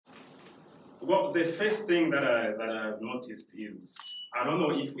Well, the first thing that I've noticed is I don't know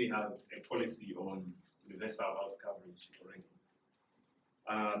if we have a policy on universal health coverage already.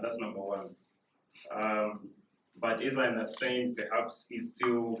 That's number one. But as I understand, perhaps it's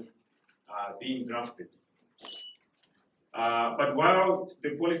still being drafted. But while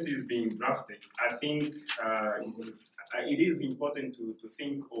the policy is being drafted, I think it is important to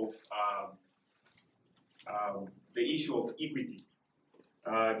think of the issue of equity.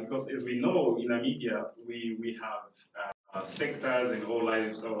 Because as we know, in Namibia, we have sectors in all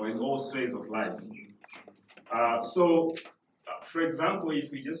lives or in all spheres of life. For example,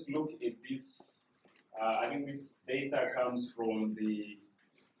 if we just look at this, I think this data comes from the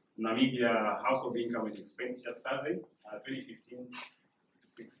Namibia Household Income and Expenditure Survey,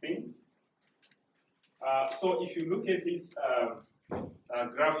 2015-16. So if you look at this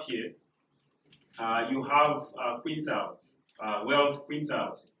graph here, you have quintiles, wealth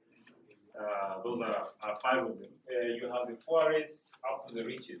quintiles. Those are 5 of them. You have the poorest up to the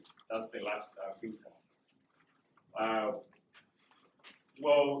richest. That's the last quintile.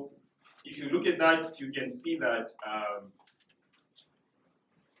 Well, if you look at that, you can see that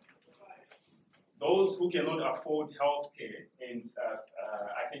those who cannot afford healthcare, and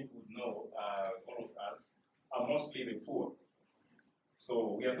I think would know, all of us, are mostly the poor.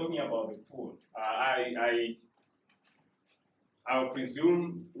 So we are talking about the poor. I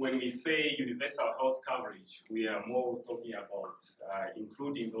presume when we say universal health coverage, we are more talking about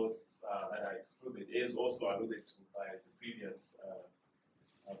including those that are excluded, as also alluded to by the previous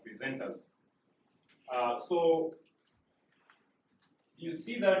presenters. So you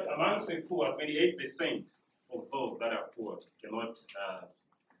see that amongst the poor, 28% of those that are poor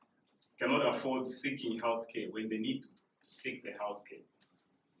cannot afford seeking healthcare when they need to seek the healthcare.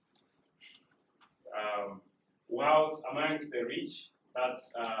 Whilst amongst the rich,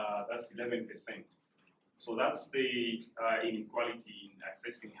 that's 11%. So that's the inequality in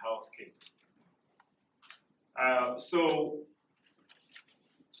accessing healthcare. So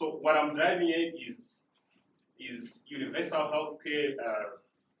what I'm driving at is universal healthcare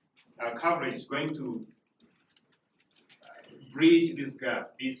coverage going to bridge this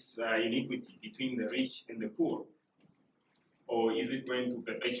gap, this inequity between the rich and the poor, or is it going to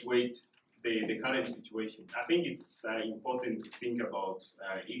perpetuate the current situation? I think it's important to think about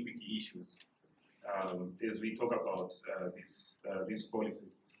equity issues as we talk about this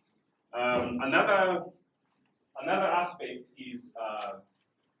policy. Another aspect is,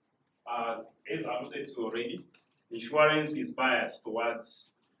 as alluded to already, insurance is biased towards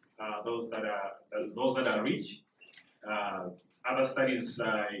those that are rich. Other studies,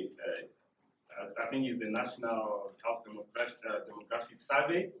 I think is the National Health Demographic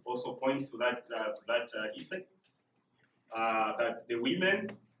Survey also points to that effect. That the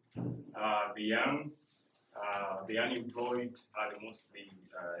women, the young, the unemployed are the mostly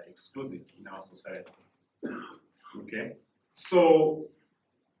excluded in our society. Okay, so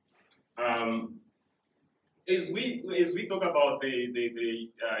as we talk about the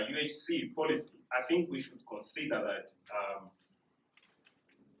UHC policy, I think we should consider that.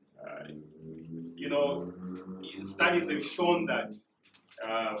 You know, studies have shown that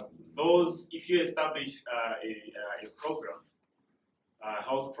if you establish a program, a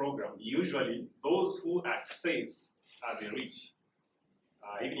health program, usually those who access are the rich,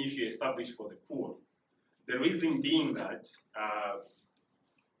 even if you establish for the poor. The reason being that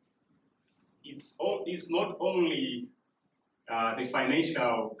it's not only the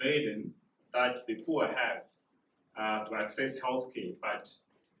financial burden that the poor have to access healthcare, but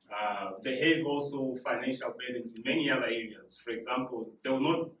they have also financial burdens in many other areas. For example, they will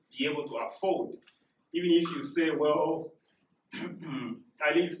not be able to afford, even if you say, well,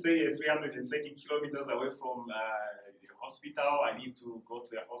 I live, say, 330 kilometers away from the hospital, I need to go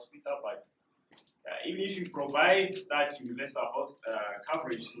to a hospital, but even if you provide that universal health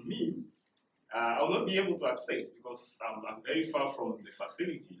coverage to me, I will not be able to access because I'm very far from the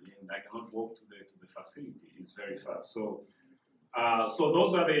facility and I cannot walk to the facility. It's very far. So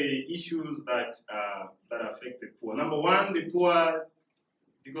those are the issues that affect the poor. Number one, the poor,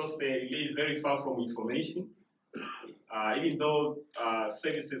 because they live very far from information, even though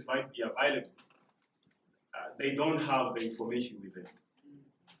services might be available, they don't have the information with them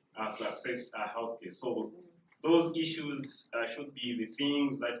to access healthcare. So those issues should be the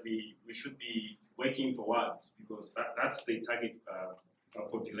things that we should be working towards, because that's the target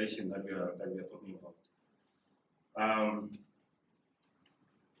population that we are talking about.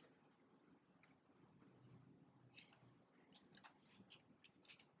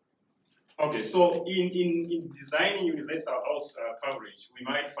 Okay, so in designing universal health coverage, we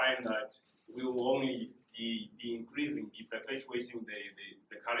might find that will only be increasing, be perpetuating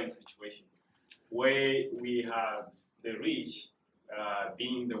the current situation, where we have the rich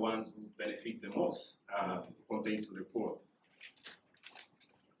being the ones who benefit the most compared to the poor.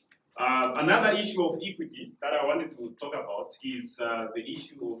 Another issue of equity that I wanted to talk about is the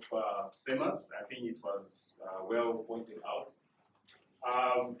issue of SEMAs. I think it was well pointed out.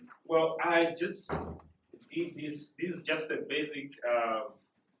 Well, I just did this. This is just a basic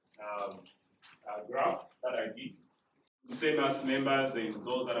graph that I did. SEMAS members and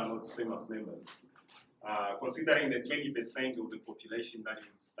those that are not SEMAS members, considering the 20% of the population that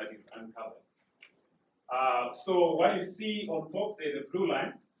is uncovered. So what you see on top there, the blue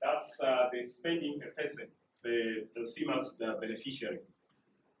line, that's the spending per person, the SEMAS beneficiary.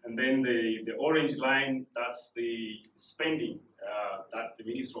 And then the orange line, that's the spending that the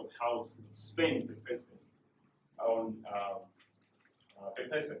Minister of Health spend per person on per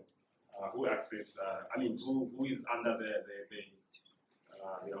person who access, who is under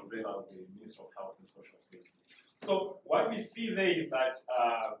the umbrella of the Minister of Health and Social Services. So what we see there is that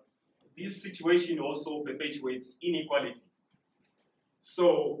this situation also perpetuates inequality.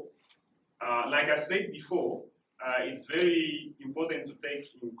 So, like I said before, it's very important to take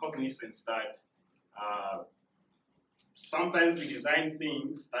in cognizance that sometimes we design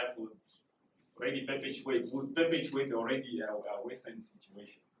things that would perpetuate the already worsened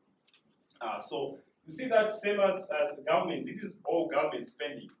situation. So you see that same as the government, this is all government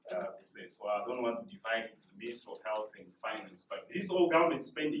spending, so I don't want to divide it into Ministry of Health and Finance, but this is all government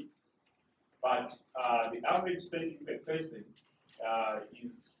spending. But the average spending per person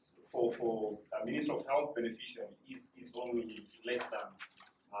is for a Ministry of Health beneficiary is only less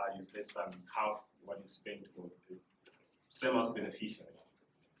than half what is spent for the SEMAS beneficiary.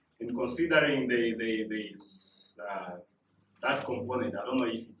 In considering that component, I don't know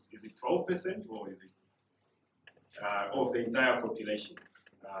if is it 12% or is it of the entire population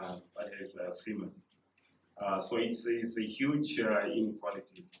that is SEMAS. So it's a huge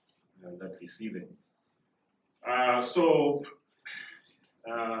inequality that we see there.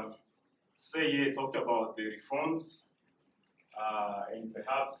 Say you talked about the reforms, and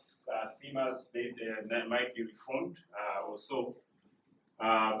perhaps SEMAS might be reformed also.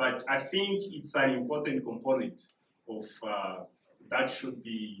 But I think it's an important component of that should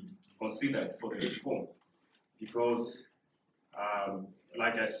be considered for the reform, because,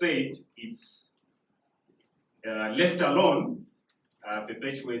 like I said, it's left alone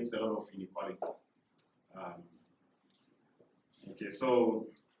perpetuates a lot of inequality. Okay, so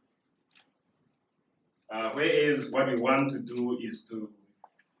whereas what we want to do is to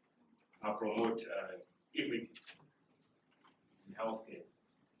promote equity in healthcare.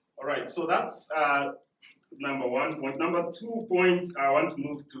 All right, so that's number 1 point. Number 2 point, I want to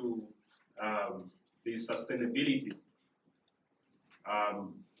move to the sustainability.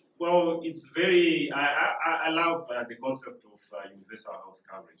 Well, it's very, I love the concept of universal health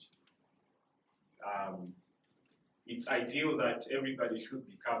coverage. It's ideal that everybody should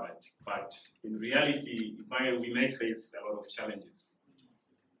be covered, but in reality, we may face a lot of challenges.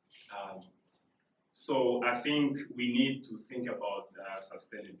 So I think we need to think about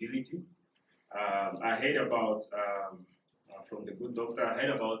sustainability. I heard about, from the good doctor, I heard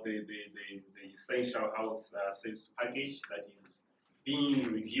about the essential health service package that is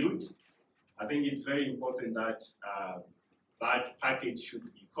being reviewed. I think it's very important that that package should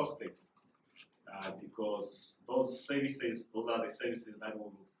be costed, because those services, those are the services that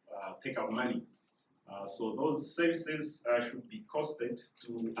will take up money. So those services should be costed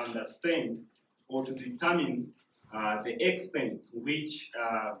to understand or to determine the extent to which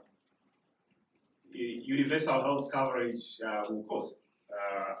universal health coverage will cost.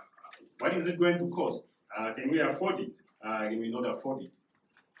 What is it going to cost? Can we afford it? Can we not afford it?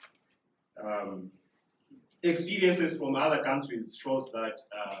 Experiences from other countries shows that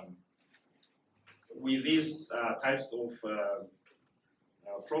with these types of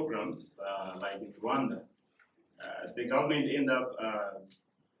programs, like in Rwanda, the government end up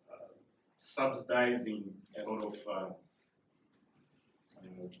subsidizing a lot of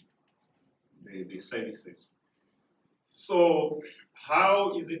the services. So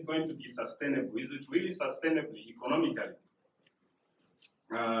how is it going to be sustainable? Is it really sustainable economically,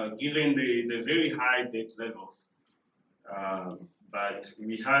 given the very high debt levels that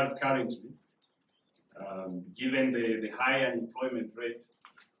we have currently, given the high unemployment rate,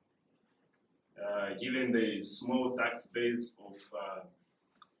 given the small tax base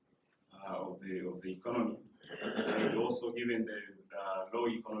of the economy, and also given the low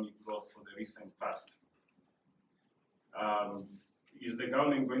economic growth for the recent past? Is the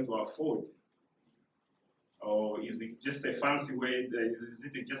government going to afford or is it just a fancy way? Is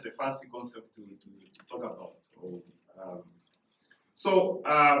it just a fancy concept to talk about? Or,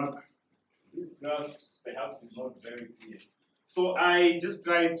 this graph perhaps is not very clear. So I just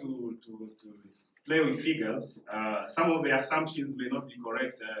try to play with figures. Some of the assumptions may not be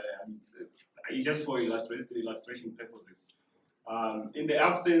correct. It's just for illustration purposes. In the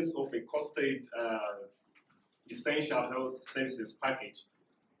absence of a costed essential health services package,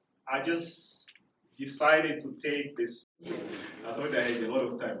 I just decided to take this. I thought I had a lot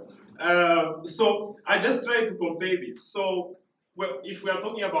of time. So I just tried to compare this. So well, if we are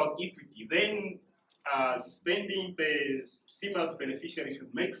talking about equity, then spending the CMAS beneficiary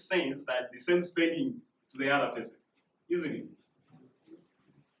should make sense that the same spending to the other person, isn't it?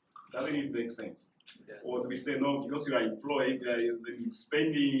 Doesn't it make sense? Yes. Or we say, no, because you are employed,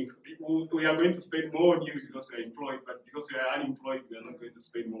 spending, we are going to spend more on you because you are employed, but because you are unemployed, we are not going to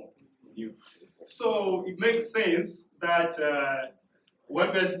spend more on you. So it makes sense that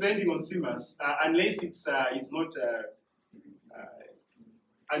what we are spending on CMAS, unless it's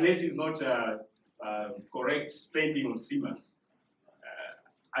not correct spending on CMAS,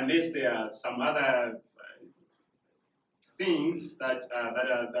 unless there are some other things that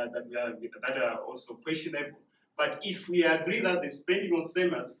are also questionable. But if we agree that the spending on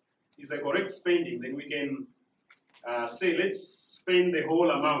CMAS is the correct spending, then we can say let's spend the whole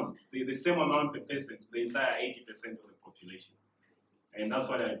amount, the same amount per person to the entire 80% of the population, and that's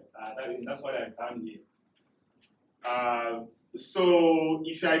what I've done here. So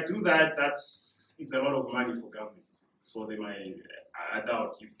if I do that, it's a lot of money for government. So they might, I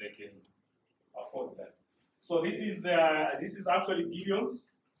doubt if they can afford that. So this is actually billions.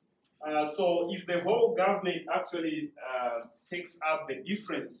 So if the whole government actually takes up the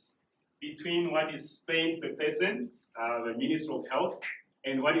difference between what is spent per person, the Ministry of Health,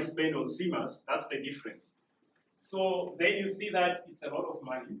 and what is spent on CMAS, that's the difference. So then you see that it's a lot of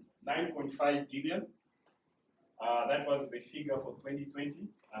money, 9.5 billion. That was the figure for 2020,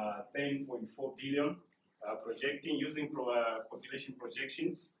 10.4 billion, projecting using population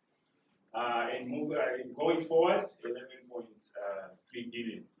projections. And going forward, 11.3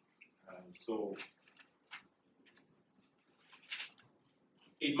 billion. So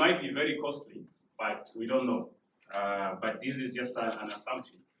it might be very costly, but we don't know. But this is just an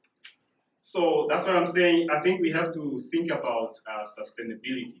assumption. So that's what I'm saying. I think we have to think about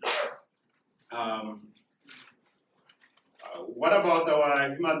sustainability. What about our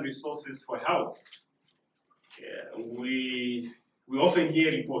human resources for health? We often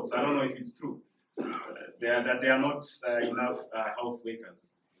hear reports, I don't know if it's true, that there are not enough health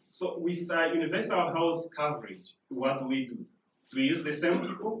workers. So with universal health coverage, what do we do? Do we use the same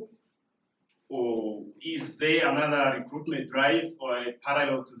people? Or is there another recruitment drive or a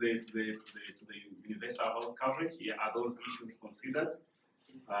parallel to the universal health coverage? Yeah, are those issues considered?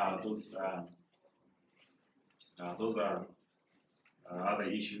 Those are other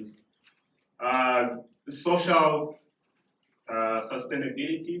issues. Social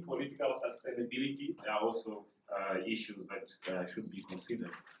sustainability, political sustainability are also issues that should be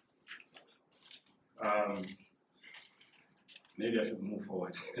considered. Maybe I should move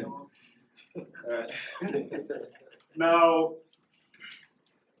forward. Now,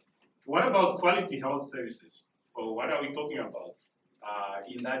 what about quality health services? Or what are we talking about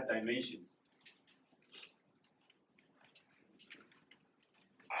in that dimension?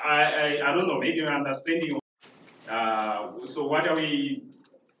 I don't know, maybe an understanding. So what are we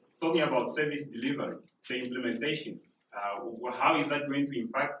talking about? Service delivery, the implementation. How is that going to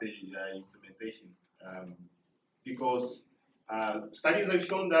impact the implementation? Because studies have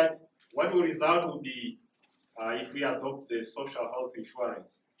shown that what will result will be if we adopt the social health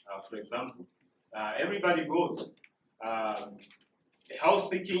insurance, for example, everybody goes. Health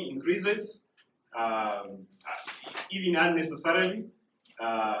seeking increases, even unnecessarily.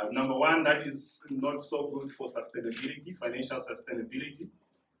 Number one, that is not so good for sustainability, financial sustainability.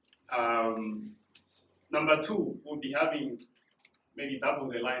 Number two, we'll be having maybe double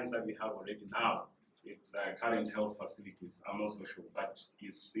the lines that we have already now with current health facilities. I'm not so sure, but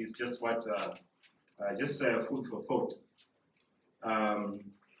it's just what just food for thought.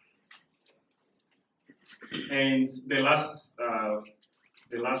 And the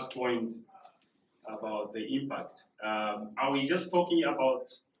last point about the impact. Are we just talking about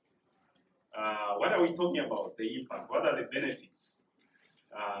what are we talking about? The impact. What are the benefits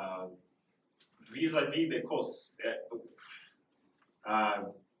vis-a-vis the costs?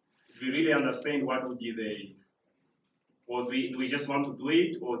 Do we really understand what would be the, or do we just want to do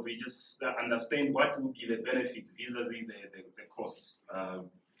it, or do we just understand what would be the benefit vis-a-vis the costs?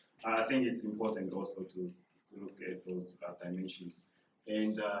 I think it's important also to to look at those dimensions.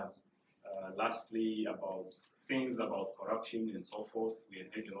 And lastly, about things about corruption and so forth, we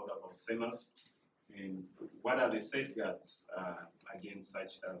have heard a lot about SEMAS. And what are the safeguards against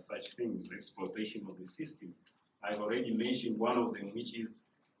such things, exploitation of the system? I've already mentioned one of them, which is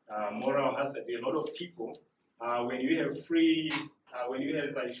moral hazard. A lot of people, when you have when you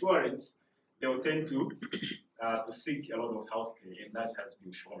have insurance, they'll tend to seek a lot of healthcare, and that has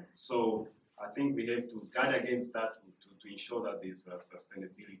been shown. So I think we have to guard against that to ensure that there's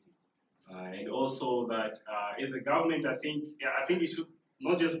sustainability. And also that as a government, I think it should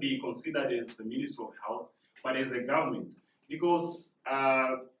not just be considered as the Ministry of Health, but as a government, because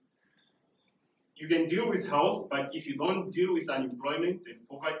you can deal with health, but if you don't deal with unemployment and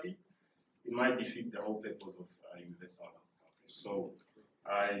poverty, it might defeat the whole purpose of universal health. So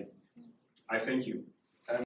I thank you.